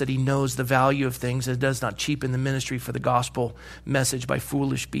suggests that he knows the value of things and does not cheapen the ministry for the gospel message by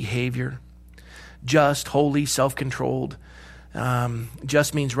foolish behavior. Just, holy, self-controlled.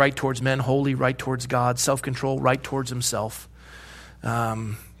 Just means right towards men, holy, right towards God, self-control, right towards himself.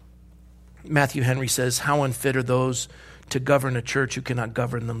 Matthew Henry says, how unfit are those to govern a church who cannot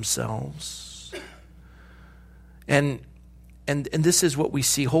govern themselves? And this is what we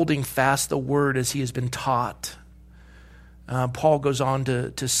see, holding fast the word as he has been taught. Paul goes on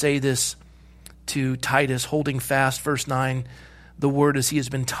to say this to Titus, holding fast, verse 9, the word as he has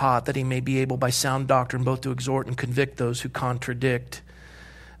been taught, that he may be able by sound doctrine both to exhort and convict those who contradict.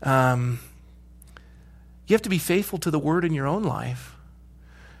 You have to be faithful to the word in your own life.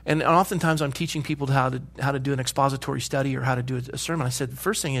 And oftentimes I'm teaching people how to do an expository study or how to do a sermon. I said, the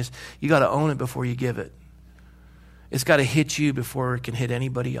first thing is you got to own it before you give it. It's got to hit you before it can hit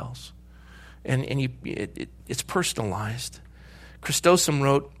anybody else. And it's personalized. Chrysostom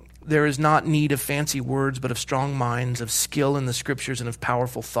wrote, there is not need of fancy words, but of strong minds, of skill in the scriptures, and of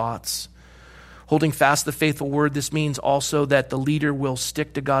powerful thoughts. Holding fast the faithful word, this means also that the leader will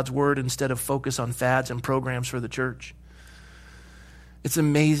stick to God's word instead of focus on fads and programs for the church. It's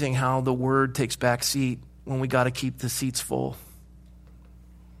amazing how the word takes back seat when we got to keep the seats full.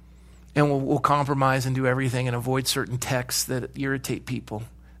 And we'll compromise and do everything and avoid certain texts that irritate people.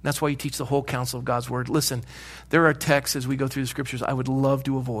 That's why you teach the whole counsel of God's word. Listen, there are texts as we go through the scriptures I would love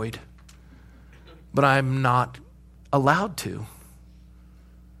to avoid, but I'm not allowed to.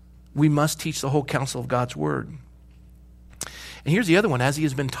 We must teach the whole counsel of God's word. And here's the other one, as he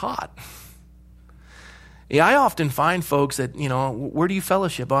has been taught. Yeah, I often find folks that, where do you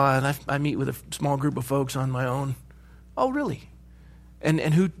fellowship? And I meet with a small group of folks on my own. Oh, really?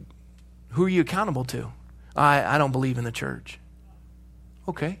 And who are you accountable to? I don't believe in the church.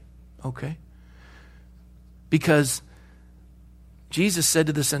 Okay. Because Jesus said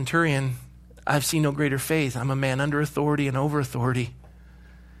to the centurion, I've seen no greater faith. I'm a man under authority and over authority.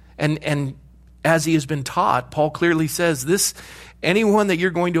 And as he has been taught, Paul clearly says anyone that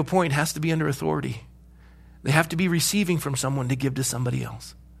you're going to appoint has to be under authority. They have to be receiving from someone to give to somebody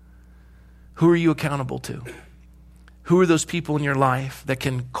else. Who are you accountable to? Who are those people in your life that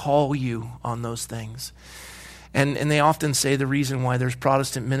can call you on those things? And they often say the reason why there's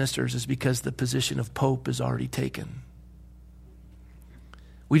Protestant ministers is because the position of Pope is already taken.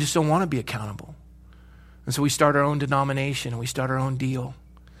 We just don't want to be accountable. And so we start our own denomination and we start our own deal.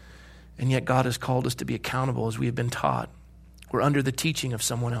 And yet God has called us to be accountable as we have been taught. We're under the teaching of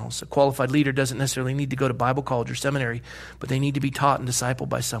someone else. A qualified leader doesn't necessarily need to go to Bible college or seminary, but they need to be taught and discipled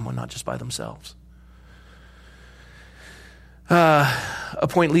by someone, not just by themselves.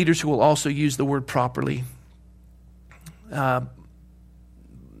 Appoint leaders who will also use the word properly.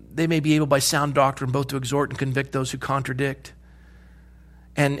 They may be able by sound doctrine both to exhort and convict those who contradict.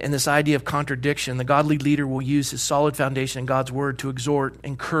 And this idea of contradiction, the godly leader will use his solid foundation in God's word to exhort,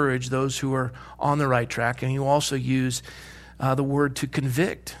 encourage those who are on the right track. And he will also use the word to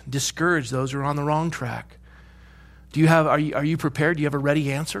convict, discourage those who are on the wrong track. Are you prepared? Do you have a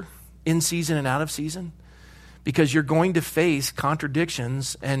ready answer in season and out of season? Because you're going to face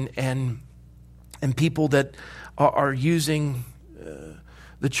contradictions and people that are using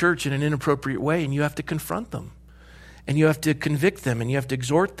the church in an inappropriate way, and you have to confront them, and you have to convict them, and you have to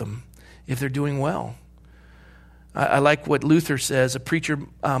exhort them if they're doing well. I like what Luther says: a preacher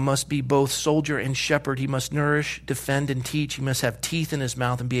must be both soldier and shepherd. He must nourish, defend, and teach. He must have teeth in his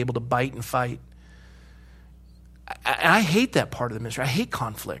mouth and be able to bite and fight. I hate that part of the ministry. I hate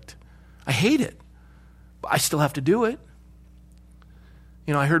conflict. I hate it. But I still have to do it.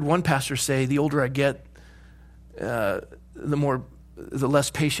 You know, I heard one pastor say, the older I get, the less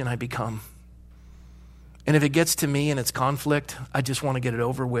patient I become. And if it gets to me and it's conflict, I just want to get it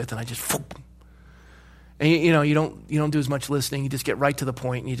over with, and I just whoop. And you don't do as much listening. You just get right to the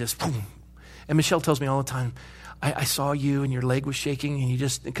point, and you just boom. And Michelle tells me all the time, I saw you and your leg was shaking, and you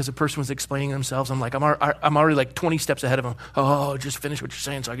just, because the person was explaining themselves, I'm like, I'm already like 20 steps ahead of them. Oh, just finish what you're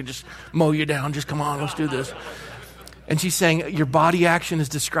saying so I can just mow you down. Just come on, let's do this. And she's saying your body action is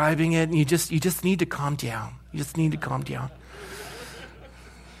describing it, and you just need to calm down. You just need to calm down.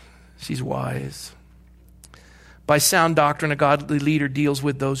 She's wise. By sound doctrine, a godly leader deals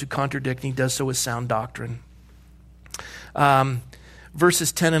with those who contradict, and he does so with sound doctrine.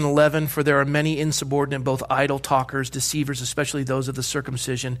 Verses 10 and 11, for there are many insubordinate, both idle talkers, deceivers, especially those of the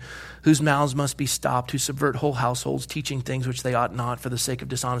circumcision, whose mouths must be stopped, who subvert whole households, teaching things which they ought not for the sake of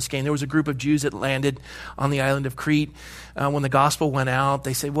dishonest gain. There was a group of Jews that landed on the island of Crete. When the gospel went out,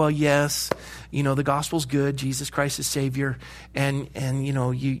 they said, well, yes, the gospel's good. Jesus Christ is Savior. And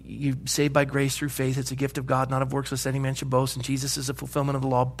you saved by grace through faith. It's a gift of God, not of works, lest any man should boast. And Jesus is a fulfillment of the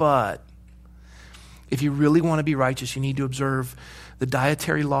law. But if you really want to be righteous, you need to observe the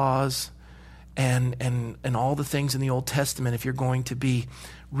dietary laws and all the things in the Old Testament if you're going to be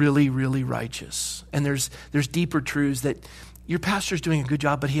really, really righteous. And there's deeper truths that your pastor's doing a good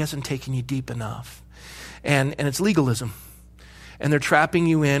job, but he hasn't taken you deep enough. And it's legalism. And they're trapping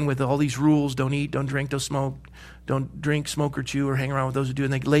you in with all these rules: don't eat, don't drink, don't smoke, don't drink, smoke, or chew, or hang around with those who do.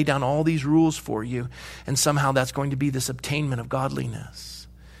 And they lay down all these rules for you, and somehow that's going to be this obtainment of godliness.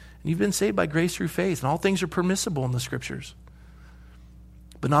 And you've been saved by grace through faith, and all things are permissible in the Scriptures.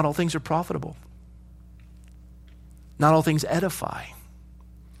 But not all things are profitable. Not all things edify.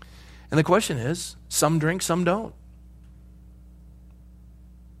 And the question is, some drink, some don't.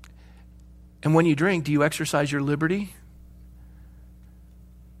 And when you drink, do you exercise your liberty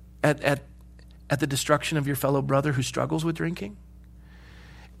at the destruction of your fellow brother who struggles with drinking?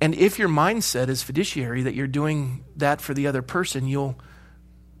 And if your mindset is fiduciary, that you're doing that for the other person, you'll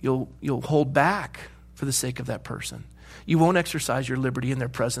hold back for the sake of that person. You won't exercise your liberty in their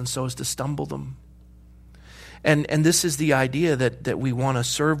presence so as to stumble them. And this is the idea that we want to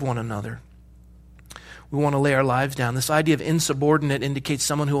serve one another. We want to lay our lives down. This idea of insubordinate indicates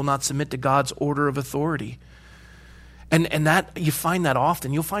someone who will not submit to God's order of authority. And that you find that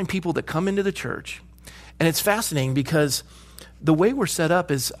often. You'll find people that come into the church, and it's fascinating because the way we're set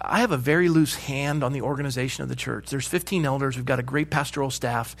up is I have a very loose hand on the organization of the church. There's 15 elders. We've got a great pastoral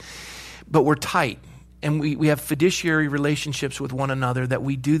staff, but we're tight. And we have fiduciary relationships with one another, that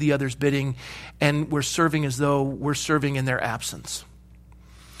we do the other's bidding, and we're serving as though we're serving in their absence.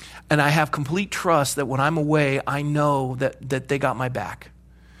 And I have complete trust that when I'm away, I know that they got my back.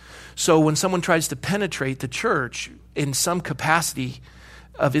 So when someone tries to penetrate the church in some capacity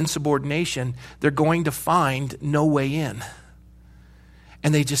of insubordination, they're going to find no way in.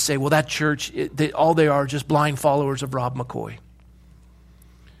 And they just say, well, that church, all they are just blind followers of Rob McCoy.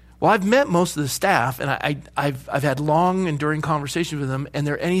 Well, I've met most of the staff, and I've had long, enduring conversations with them, and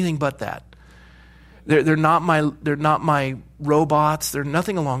they're anything but that. They're not my robots. They're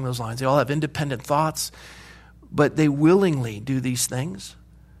nothing along those lines. They all have independent thoughts, but they willingly do these things,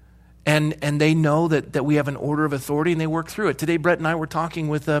 and they know that we have an order of authority, and they work through it. Today, Brett and I were talking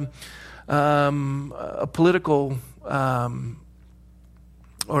with a political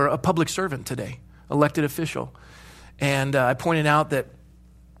or a public servant today, elected official, and I pointed out that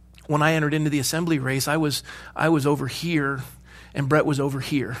when I entered into the assembly race, I was over here, and Brett was over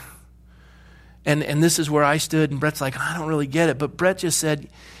here. And this is where I stood, and Brett's like, I don't really get it. But Brett just said,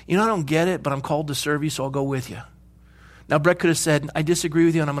 I don't get it, but I'm called to serve you, so I'll go with you. Now, Brett could have said, I disagree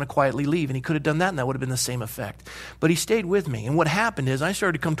with you, and I'm going to quietly leave. And he could have done that, and that would have been the same effect. But he stayed with me. And what happened is I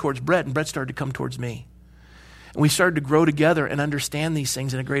started to come towards Brett, and Brett started to come towards me. And we started to grow together and understand these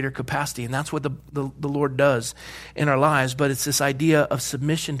things in a greater capacity. And that's what the Lord does in our lives. But it's this idea of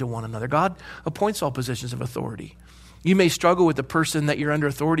submission to one another. God appoints all positions of authority. You may struggle with the person that you're under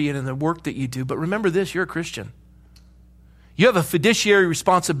authority in and the work that you do. But remember this, you're a Christian. You have a fiduciary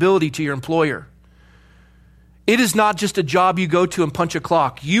responsibility to your employer. It is not just a job you go to and punch a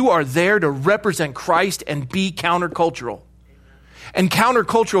clock. You are there to represent Christ and be countercultural. And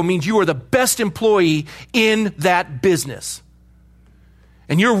countercultural means you are the best employee in that business.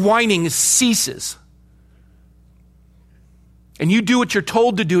 And your whining ceases. And you do what you're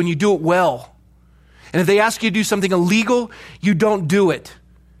told to do, and you do it well. And if they ask you to do something illegal, you don't do it.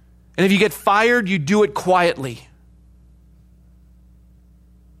 And if you get fired, you do it quietly.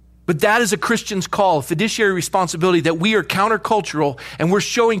 But that is a Christian's call, a fiduciary responsibility, that we are countercultural and we're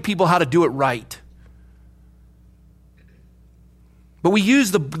showing people how to do it right. But we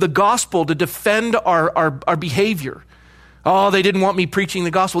use the gospel to defend our behavior. Oh, they didn't want me preaching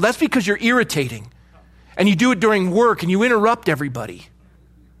the gospel. That's because you're irritating. And you do it during work and you interrupt everybody.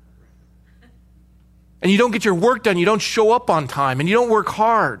 And you don't get your work done. You don't show up on time and you don't work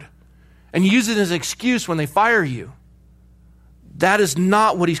hard. And you use it as an excuse when they fire you. That is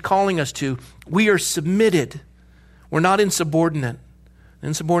not what he's calling us to. We are submitted. We're not insubordinate. An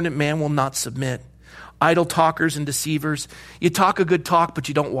insubordinate man will not submit. Idle talkers and deceivers. You talk a good talk, but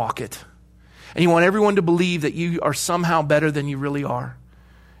you don't walk it. And you want everyone to believe that you are somehow better than you really are.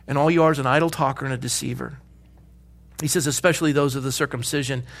 And all you are is an idle talker and a deceiver. He says, especially those of the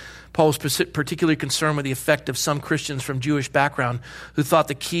circumcision. Paul was particularly concerned with the effect of some Christians from Jewish background who thought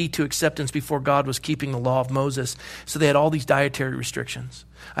the key to acceptance before God was keeping the law of Moses. So they had all these dietary restrictions.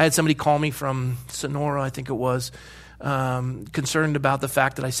 I had somebody call me from Sonora, I think it was, concerned about the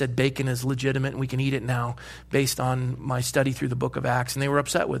fact that I said bacon is legitimate and we can eat it now based on my study through the book of Acts. And they were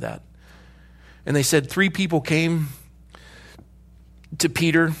upset with that. And they said 3 people came to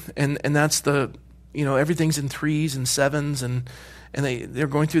Peter, and that's everything's in 3s and 7s, and they're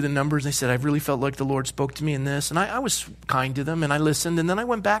going through the numbers. They said, I really felt like the Lord spoke to me in this. And I was kind to them, and I listened. And then I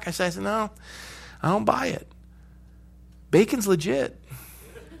went back. I said, no, I don't buy it. Bacon's legit.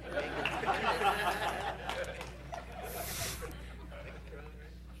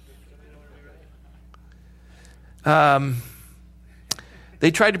 They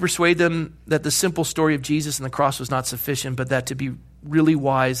tried to persuade them that the simple story of Jesus and the cross was not sufficient, but that to be really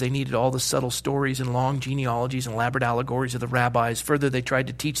wise, they needed all the subtle stories and long genealogies and elaborate allegories of the rabbis. Further, they tried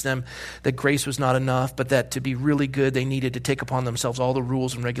to teach them that grace was not enough, but that to be really good, they needed to take upon themselves all the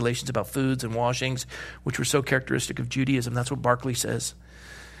rules and regulations about foods and washings, which were so characteristic of Judaism. That's what Barclay says.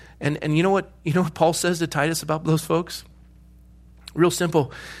 And you know what Paul says to Titus about those folks? Real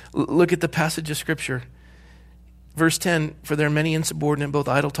simple. Look at the passage of Scripture. Verse 10, for there are many insubordinate, both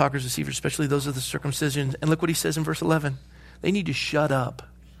idle talkers, deceivers, especially those of the circumcision. And look what he says in verse 11. They need to shut up.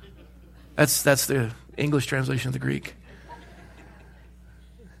 That's the English translation of the Greek.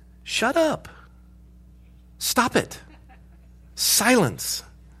 Shut up. Stop it. Silence.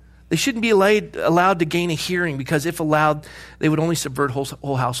 They shouldn't be allowed to gain a hearing, because if allowed, they would only subvert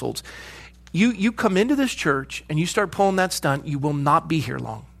whole households. You come into this church and you start pulling that stunt, you will not be here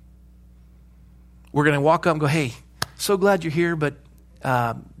long. We're going to walk up and go, hey, so glad you're here, but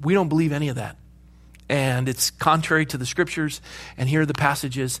we don't believe any of that. And it's contrary to the Scriptures, and here are the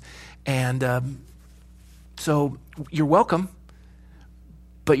passages. And so you're welcome,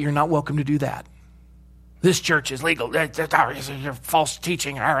 but you're not welcome to do that. This church is legal. You're false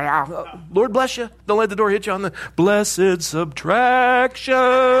teaching. Lord bless you. Don't let the door hit you on the blessed subtraction.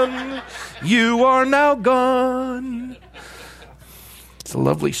 You are now gone. It's a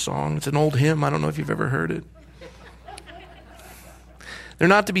lovely song. It's an old hymn. I don't know if you've ever heard it. They're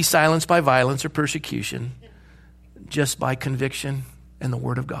not to be silenced by violence or persecution, just by conviction and the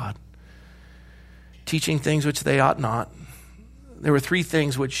Word of God. Teaching things which they ought not. There were 3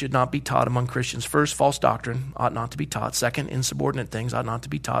 things which should not be taught among Christians. First, false doctrine ought not to be taught. Second, insubordinate things ought not to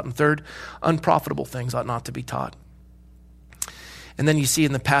be taught. And third, unprofitable things ought not to be taught. And then you see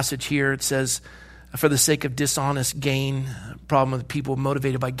in the passage here, it says, for the sake of dishonest gain, problem with people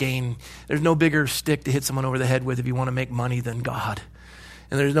motivated by gain. There's no bigger stick to hit someone over the head with if you want to make money than God.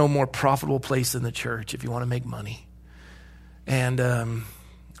 And there's no more profitable place than the church if you want to make money. And I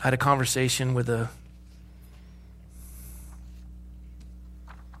had a conversation with I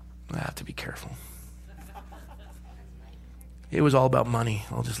have to be careful. It was all about money.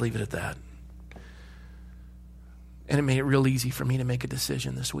 I'll just leave it at that. And it made it real easy for me to make a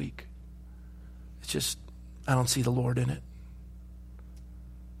decision this week. It's just, I don't see the Lord in it.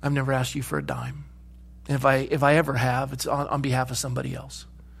 I've never asked you for a dime. And if I ever have, it's on behalf of somebody else.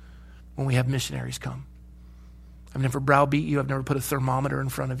 When we have missionaries come. I've never browbeat you. I've never put a thermometer in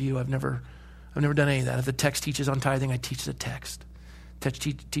front of you. I've never done any of that. If the text teaches on tithing, I teach the text. Text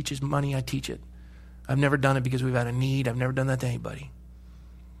teaches money, I teach it. I've never done it because we've had a need. I've never done that to anybody.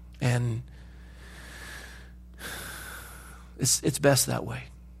 And it's best that way.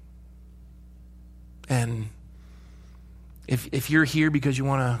 And if you're here because you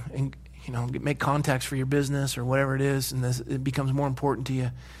want to, make contacts for your business or whatever it is, and it becomes more important to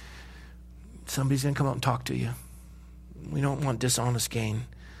you, somebody's going to come out and talk to you. We don't want dishonest gain.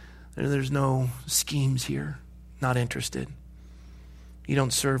 There's no schemes here. Not interested. You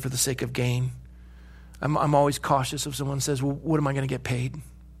don't serve for the sake of gain. I'm always cautious if someone says, well, what am I going to get paid?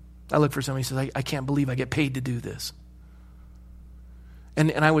 I look for somebody who says, I can't believe I get paid to do this.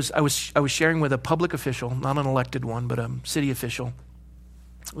 And I was sharing with a public official, not an elected one, but a city official.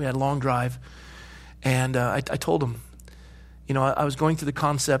 We had a long drive, and I told him, I was going through the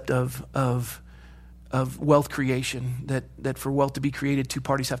concept of wealth creation, that for wealth to be created, two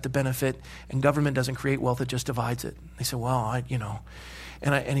parties have to benefit, and government doesn't create wealth, it just divides it. They said, well,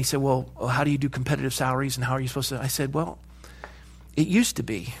 and he said, well, how do you do competitive salaries, and how are you supposed to? I said, well, it used to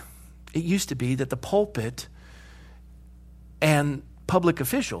be that the pulpit and public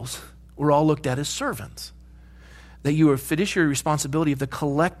officials were all looked at as servants, that you were fiduciary responsibility of the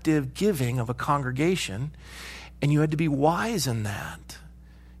collective giving of a congregation, and you had to be wise in that.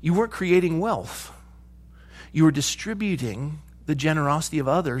 You weren't creating wealth. You were distributing the generosity of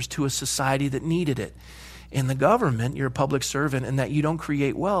others to a society that needed it. In the government, you're a public servant, and that you don't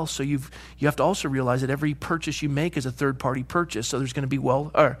create wealth, so you have to also realize that every purchase you make is a third-party purchase, so there's going to be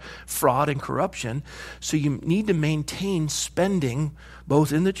fraud and corruption. So you need to maintain spending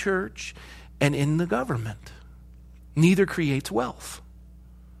both in the church and in the government. Neither creates wealth.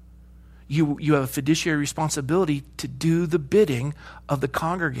 You have a fiduciary responsibility to do the bidding of the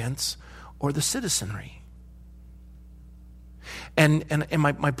congregants or the citizenry. And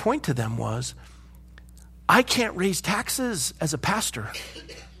my point to them was, I can't raise taxes as a pastor.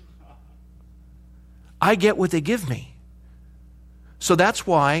 I get what they give me. So that's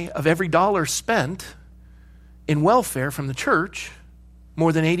why of every dollar spent in welfare from the church,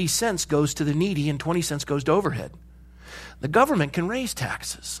 more than 80 cents goes to the needy and 20 cents goes to overhead. The government can raise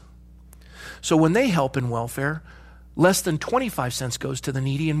taxes. So when they help in welfare, less than 25 cents goes to the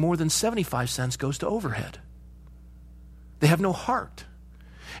needy and more than 75 cents goes to overhead. They have no heart.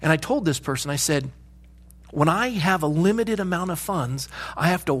 And I told this person, I said, when I have a limited amount of funds, I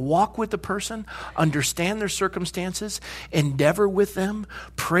have to walk with the person, understand their circumstances, endeavor with them,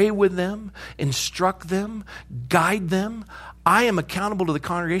 pray with them, instruct them, guide them. I am accountable to the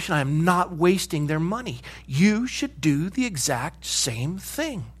congregation. I am not wasting their money. You should do the exact same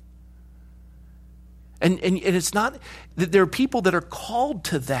thing. And it's not that there are people that are called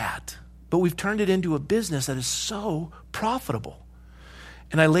to that, but we've turned it into a business that is so profitable.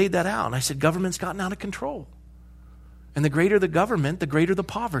 And I laid that out, and I said, government's gotten out of control. And the greater the government, the greater the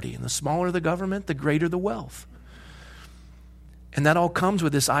poverty. And the smaller the government, the greater the wealth. And that all comes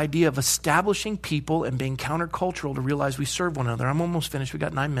with this idea of establishing people and being countercultural to realize we serve one another. I'm almost finished. We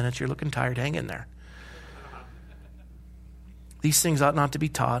got 9 minutes. You're looking tired. Hang in there. These things ought not to be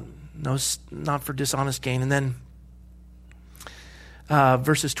taught. No, not for dishonest gain. And then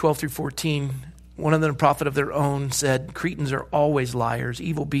verses 12 through 14, one of them, a prophet of their own, said, Cretans are always liars,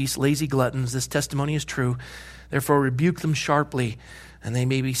 evil beasts, lazy gluttons. This testimony is true. Therefore rebuke them sharply, and they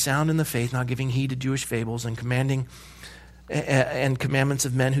may be sound in the faith, not giving heed to Jewish fables and commandments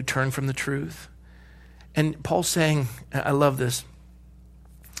of men who turn from the truth. And Paul's saying, I love this,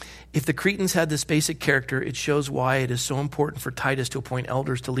 if the Cretans had this basic character, it shows why it is so important for Titus to appoint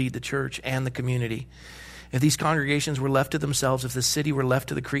elders to lead the church and the community. If these congregations were left to themselves, if the city were left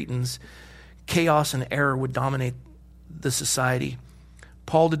to the Cretans, chaos and error would dominate the society.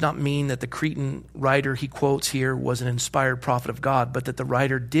 Paul did not mean that the Cretan writer he quotes here was an inspired prophet of God, but that the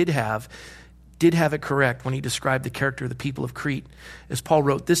writer did have it correct when he described the character of the people of Crete. As Paul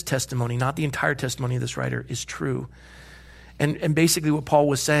wrote, this testimony, not the entire testimony of this writer, is true. And basically what Paul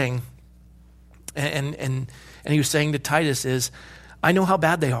was saying, and he was saying to Titus is, I know how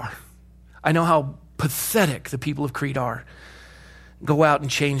bad they are. I know how pathetic the people of Crete are. Go out and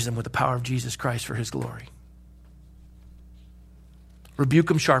change them with the power of Jesus Christ for his glory. Rebuke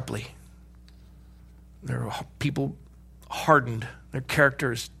them sharply. They're people hardened. Their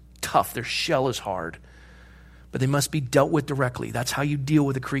character is tough. Their shell is hard. But they must be dealt with directly. That's how you deal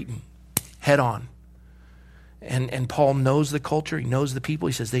with a Cretan. Head on. And Paul knows the culture. He knows the people.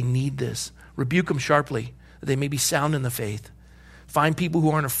 He says they need this. Rebuke them sharply, that they may be sound in the faith. Find people who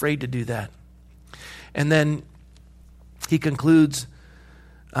aren't afraid to do that. And then he concludes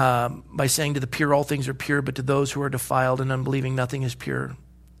by saying, to the pure all things are pure, but to those who are defiled and unbelieving nothing is pure.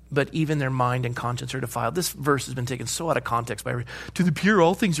 But even their mind and conscience are defiled. This verse has been taken so out of context by to the pure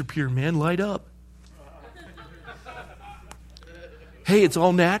all things are pure. Man, light up. Hey, it's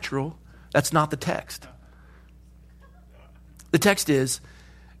all natural. That's not the text. The text is,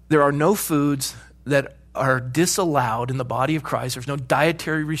 there are no foods that are disallowed in the body of Christ. There's no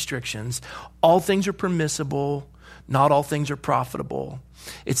dietary restrictions. All things are permissible. Not all things are profitable.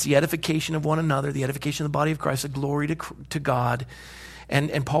 It's the edification of one another, the edification of the body of Christ, the glory to God.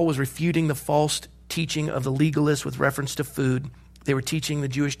 And Paul was refuting the false teaching of the legalists with reference to food. They were teaching the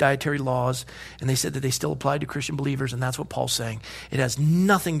Jewish dietary laws, and they said that they still applied to Christian believers, and that's what Paul's saying. It has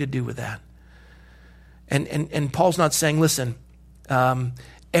nothing to do with that. And Paul's not saying, listen,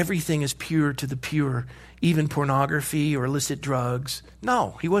 everything is pure to the pure, even pornography or illicit drugs.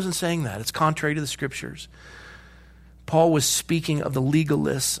 No, he wasn't saying that. It's contrary to the scriptures. Paul was speaking of the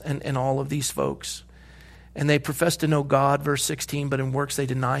legalists and all of these folks. And they profess to know God, verse 16, but in works they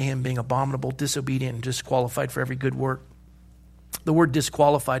deny him, being abominable, disobedient, and disqualified for every good work. The word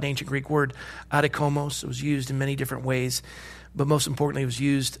disqualified, ancient Greek word, adikomos, was used in many different ways, but most importantly, it was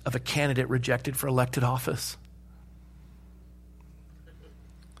used of a candidate rejected for elected office.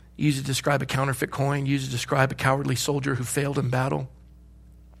 Used to describe a counterfeit coin, used to describe a cowardly soldier who failed in battle.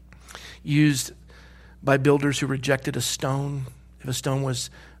 Used by builders who rejected a stone. If a stone was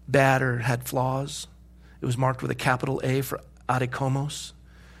bad or had flaws, it was marked with a capital A for adikomos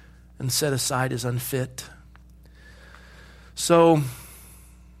and set aside as unfit. So,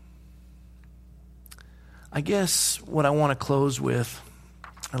 I guess what I want to close with,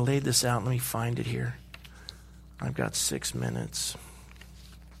 I laid this out. Let me find it here. I've got 6 minutes.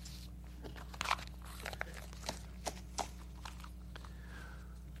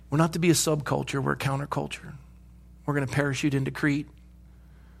 We're not to be a subculture. We're a counterculture. We're going to parachute into Crete.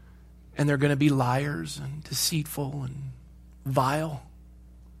 And they're going to be liars and deceitful and vile.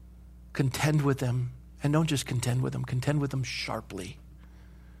 Contend with them. And don't just contend with them sharply.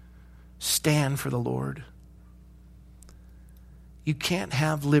 Stand for the Lord. You can't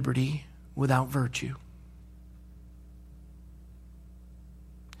have liberty without virtue.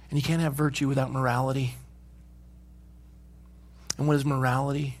 And you can't have virtue without morality. And what is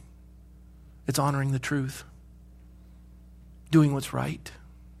morality? It's honoring the truth. Doing what's right.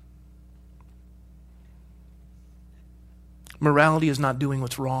 Morality is not doing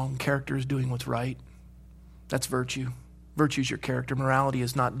what's wrong. Character is doing what's right. That's virtue. Virtue is your character. Morality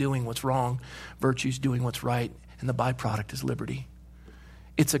is not doing what's wrong. Virtue is doing what's right. And the byproduct is liberty.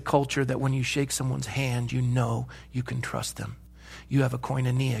 It's a culture that when you shake someone's hand, you know you can trust them. You have a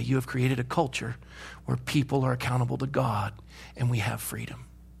koinonia. You have created a culture where people are accountable to God and we have freedom.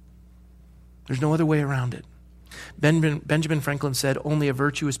 There's no other way around it. Benjamin Franklin said, only a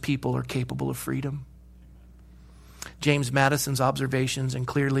virtuous people are capable of freedom. James Madison's observations, and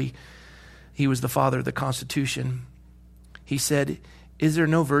clearly he was the father of the Constitution. He said, is there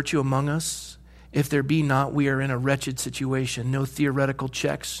no virtue among us? If there be not, we are in a wretched situation. No theoretical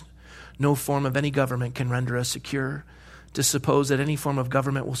checks, no form of any government can render us secure. To suppose that any form of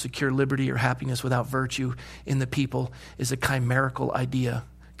government will secure liberty or happiness without virtue in the people is a chimerical idea.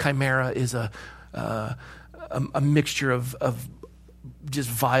 Chimera is a mixture of just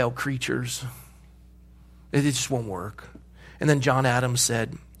vile creatures. It just won't work. And then John Adams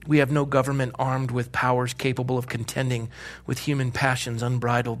said, we have no government armed with powers capable of contending with human passions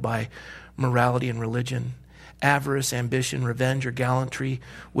unbridled by morality and religion. Avarice, ambition, revenge, or gallantry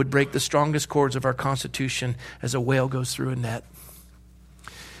would break the strongest cords of our Constitution as a whale goes through a net.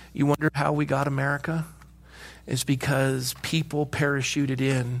 You wonder how we got America? It's because people parachuted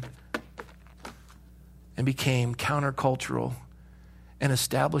in and became countercultural and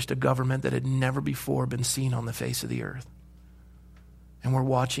established a government that had never before been seen on the face of the earth. And we're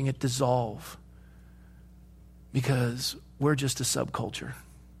watching it dissolve because we're just a subculture.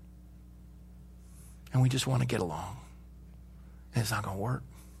 And we just want to get along. And it's not going to work.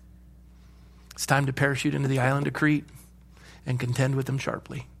 It's time to parachute into the island of Crete and contend with them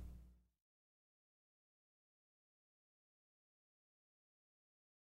sharply.